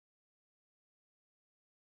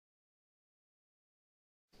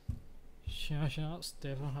Tjena,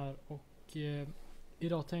 Stefan här och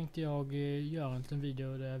idag tänkte jag göra en liten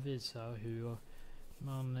video där jag visar hur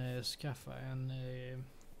man skaffar en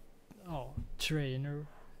trainer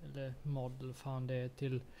eller model fan det är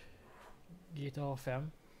till GTA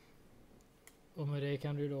 5. Och med det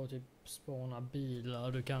kan du då typ spåna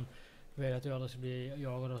bilar, du kan välja att det ska bli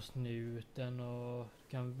jagad av snuten och du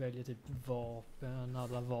kan välja typ vapen,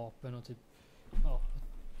 alla vapen och typ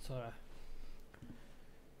sådär.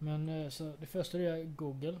 Men så det första du gör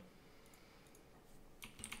Google.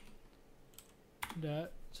 Där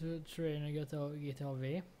så trainer GTA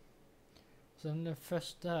V. Sen den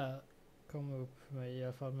första här kommer upp för mig i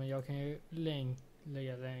alla fall, men jag kan ju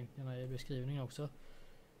lägga länkarna i beskrivningen också.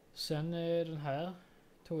 Sen den här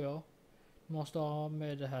tror jag måste ha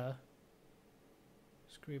med det här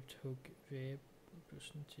script hook V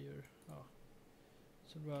plus natur. Ja.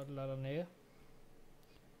 Så bara ladda ner.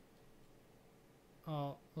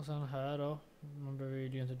 Ja, och sen här då. Man behöver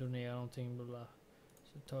ju inte donera någonting bla.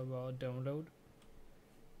 Så tar jag bara download.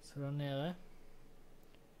 Så där nere.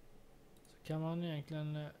 Så kan man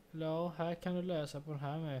egentligen, ja, här kan du läsa på den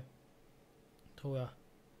här med, tror jag.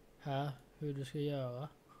 Här, hur du ska göra.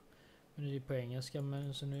 Men det är på engelska,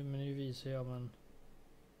 men så nu visar jag, men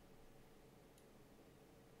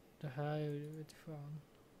det här är ju, vet fan.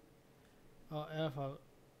 Ja, i alla fall,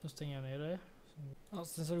 då stänger jag ner det. Ja,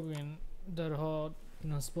 sen så du går in där du har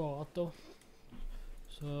den sparat då.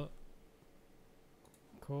 Så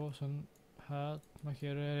sen här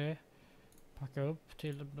markerar jag det. Packa upp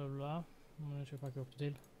till bla bla. Om du ska packa upp det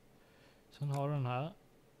till. Sen har du den här.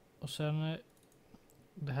 Och sen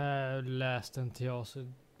det här läste inte jag, så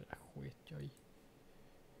det skit jag i.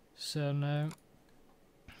 Sen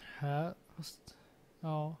här, fast,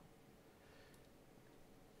 ja.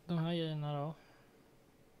 De här grejerna då.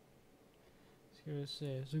 Ska vi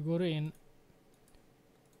se, så går du in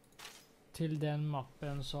till den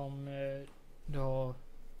mappen som du har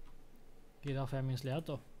GTA 5 installerat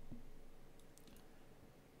då.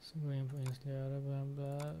 Så går in på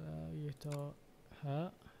installerare, GTA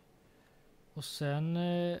här. Och sen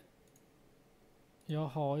jag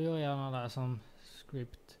har ju redan där som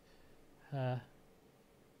script här.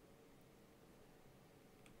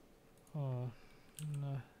 Och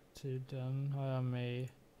den har jag med.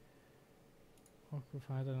 Och vad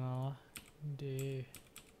fan heter den andra? Det...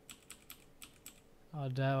 Ja,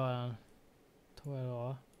 där var den. Tror jag det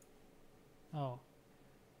var. Ja.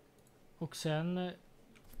 Och sen är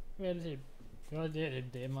det typ... Ja, det är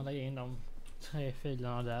det. Man lägger in de 3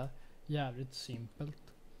 filerna där. Jävligt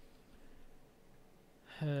simpelt.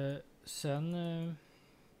 Sen...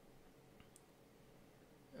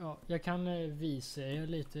 ja, jag kan visa er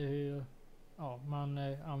lite hur... Ja, man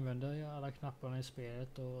använder alla knapparna i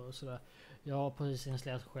spelet och sådär. Jag har precis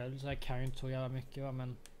installerat själv, så jag kan ju inte så jävla mycket, va?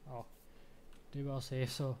 Men ja, det är bara att se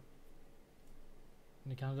så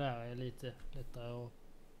ni kan lära er lite lättare och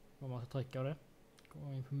vad man ska trycka och det. Gå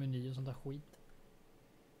in på meny och sånt där skit.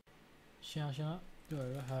 Tjena, då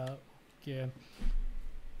är jag här och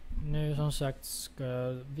nu som sagt ska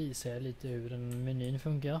jag visa er lite hur den menyn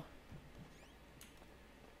funkar.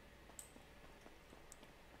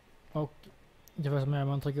 Och det första med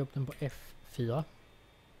man trycker upp den på F4.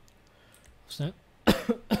 Och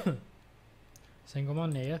sen går man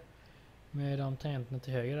ner med de tangenterna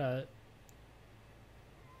till höger där.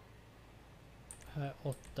 Här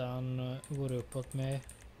 8 går du uppåt med,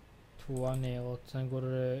 2 neråt. Sen går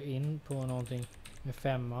du in på någonting med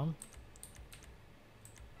 5.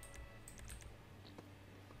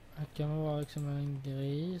 Här kan man vara liksom en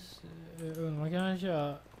gris. Man kan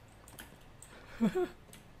köra...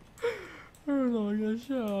 Man kan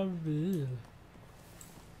köra bil.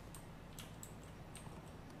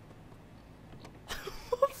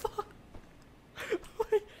 Vad fan?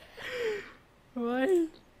 Oj.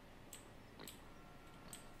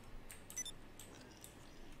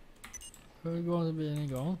 Hur går inte bilen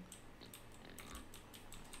igång?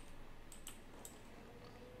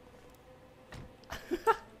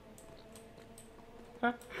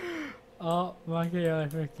 Ja, man kan göra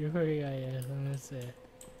mycket sjuka grejer som ni ser.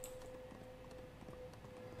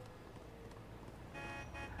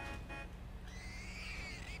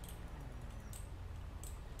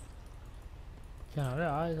 Kan jag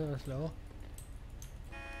det? Aj, så slå.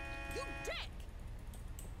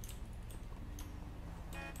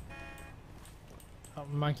 Ja,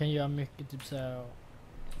 man kan göra mycket typ så här.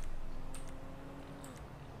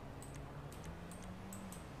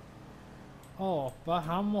 Apa,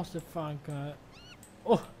 han måste fan kunna...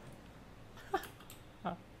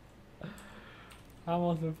 Han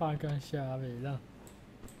måste fan kunna köra bilen.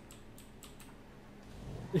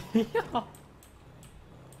 Ja.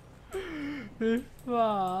 Fy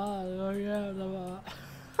fan, vad jävla va.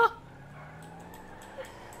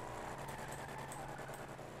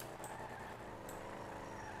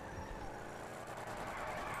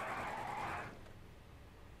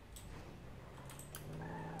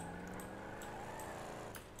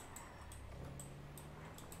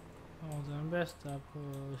 Ja, den bästa på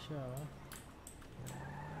att köra.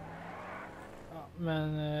 Ja,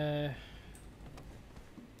 men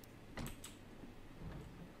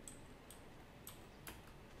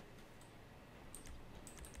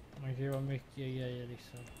man kan ju vara mycket grejer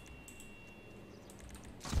liksom.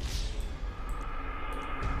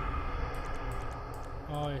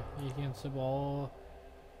 Oj, det gick inte så bra.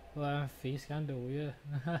 Det var en fisk, han dog ju.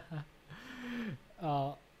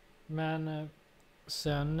 Ja, men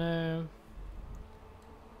sen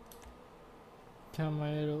kan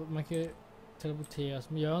man ju då, man kan ju teleporteras,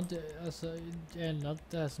 men jag har inte alltså ändrat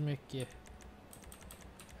det här så mycket.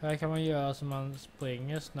 Här kan man göra så man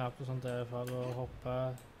springer snabbt och sånt där i alla fall och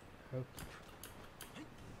hoppa högt.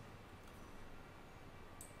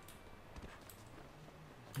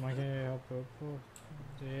 Man kan ju hoppa upp på.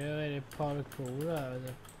 Det är parkour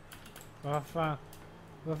där. Vad fan?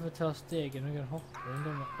 Varför ta stegen och kan hoppa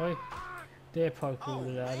under? Oj! Det är parkour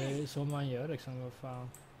det där. Det är så man gör liksom. Vad fan?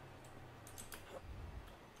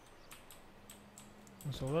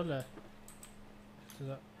 Så var det.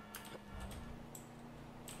 Sådär.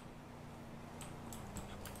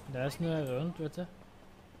 Där snurrar runt, vet du.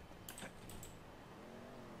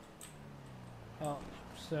 Ja,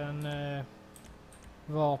 sen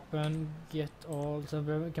vapen, get all.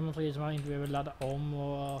 Sen kan man få i så man inte behöver ladda om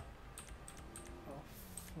och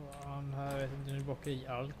fan, här vet inte, nu bockar i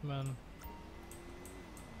allt, men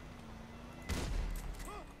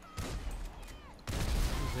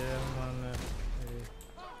det man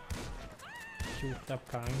skjuta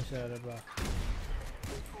pang så är det bara.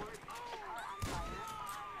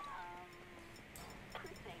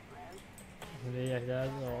 Det är jäkla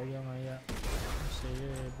drag, men jag ser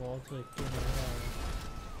ju bra tryck i den här.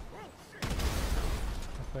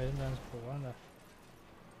 Jag får inte ens på den där.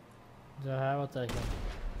 Det här var tecken.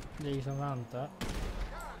 Liksom vänta.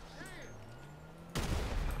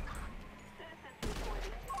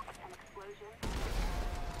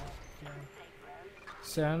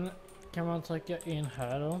 Sen kan man trycka in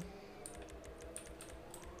här då.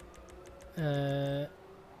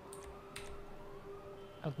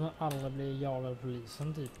 Att man aldrig blir jagad av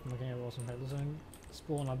polisen typ. Man kan göra vad som helst. Sen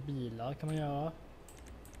spåna bilar kan man göra.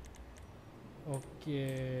 Och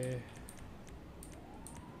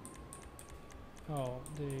ja,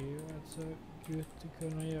 det är ju alltså gött att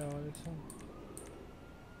kunna göra liksom.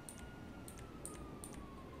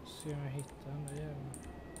 Se om jag hittar den där jäveln.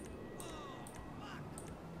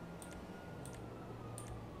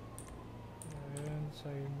 Jag är inte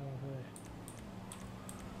säker på det.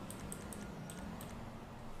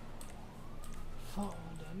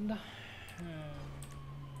 Fan den där.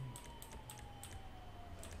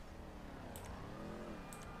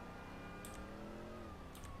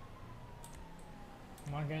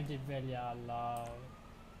 Man kan inte välja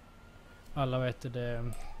alla vet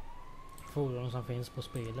det fordon som finns på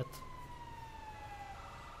spelet.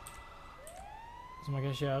 Så man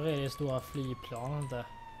kan köra i det stora flygplanet där.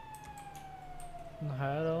 Den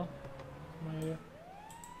här då. Man ju.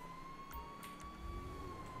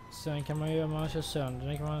 Sen kan man ju, man kör sönder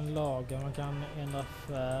den kan man laga, man kan ändra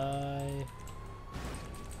färg.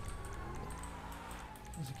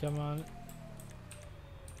 Och så kan man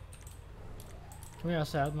göra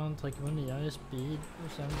så här att man trycker på 9 i speed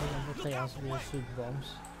och sen på 3 så blir det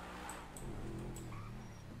superbombs.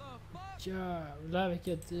 Jävlar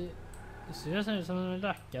vilket det ser nästan ut som en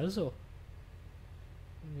lackare så.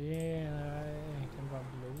 Det är egentligen bara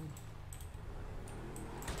blod.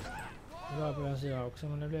 Det var på den sidan också,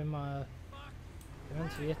 men det blev man. Det var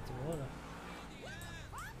inte så jättebra där.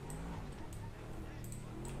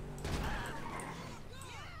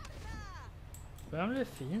 Det blev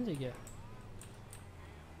fint tycker jag.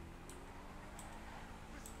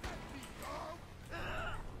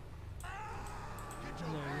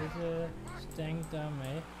 Det är lite stängt där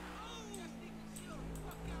med.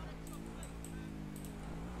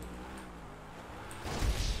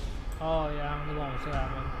 Ja, det var så här,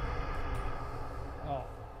 men ja.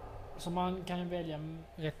 Så man kan ju välja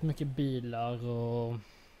rätt mycket bilar och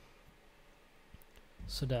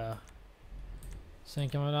sådär. Sen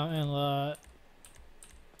kan man ändra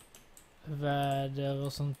väder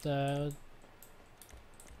och sånt där.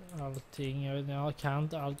 Allting. Jag kan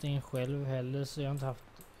inte allting själv heller, så jag har inte haft,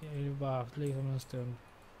 jag har ju bara haft liksom en stund.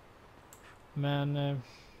 Men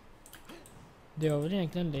det var väl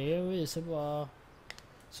egentligen det, och visar bara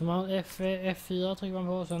Så man F4 trycker man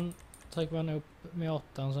på, sen trycker man upp med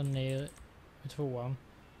 8, sen ner med 2.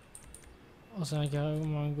 Och sen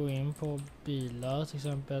kan man gå in på bilar till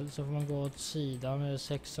exempel, så får man gå åt sidan med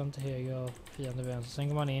 6 till höger och 4 till vänster. Sen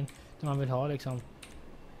går man in där man vill ha liksom.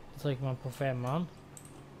 Då trycker man på 5.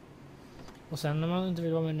 Och sen när man inte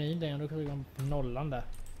vill vara menyn längre, då trycker man på 0 där.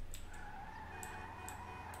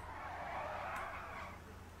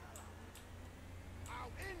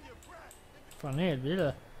 Fan, elbil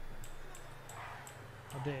det.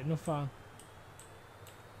 Ja, det är nog fan.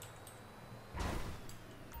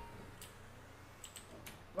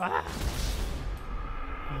 Ah!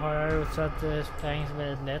 Har jag gjort så att det sprängs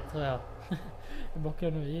väldigt lätt, tror jag. Jag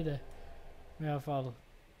bockar nog i det. Men i alla fall.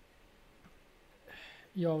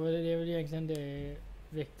 Ja, det är väl egentligen det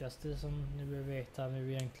viktigaste som ni behöver veta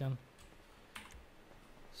nu egentligen.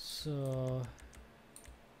 Så...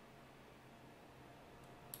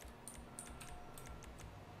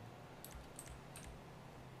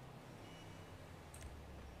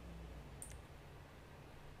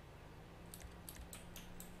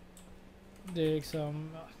 Det är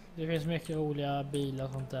liksom... Det finns mycket roliga bilar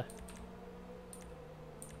och sånt där.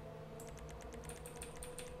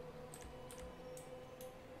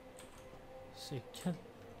 Cykel.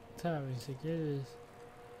 Tävlingscykel.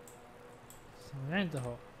 Som jag inte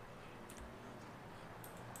har.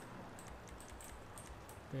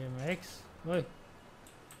 BMX. Oj.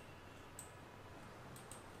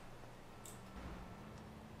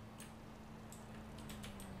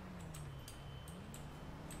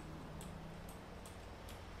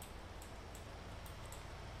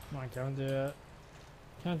 Man kan inte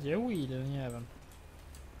göra wheelen även.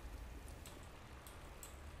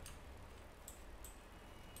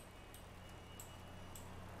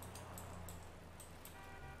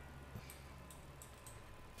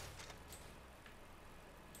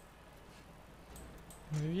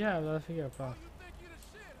 Nu jävlar fick jag upp här.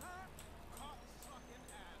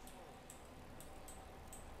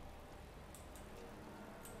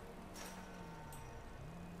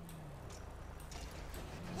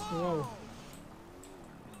 Wow.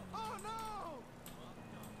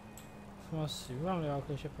 Får man sur om jag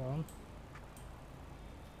kan köpa den.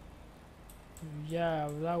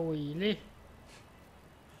 Jävla wheelie.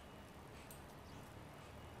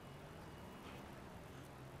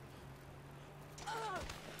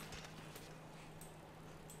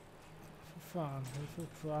 Fan, det är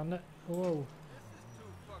fortfarande... Wow.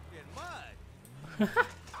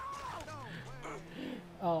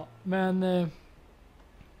 Ja, men...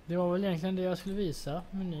 det var väl egentligen det jag skulle visa.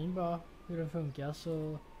 Menyn bara, hur den funkar.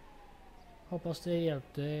 Så hoppas det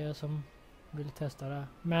hjälpte er som vill testa det.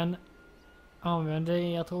 Men använder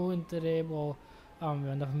det, jag tror inte det är bra att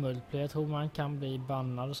använda för multiplayer. Jag tror man kan bli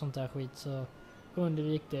bannad och sånt där skit. Så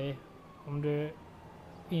undvik det. Om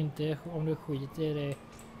du skiter i det,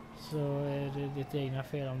 så är det ditt egna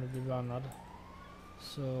fel om du blir bannad.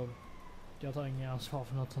 Så jag tar ingen ansvar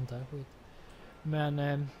för något sånt där skit.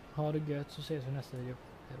 Men ha det gött, så ses vi nästa video.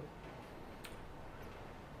 Hejdå.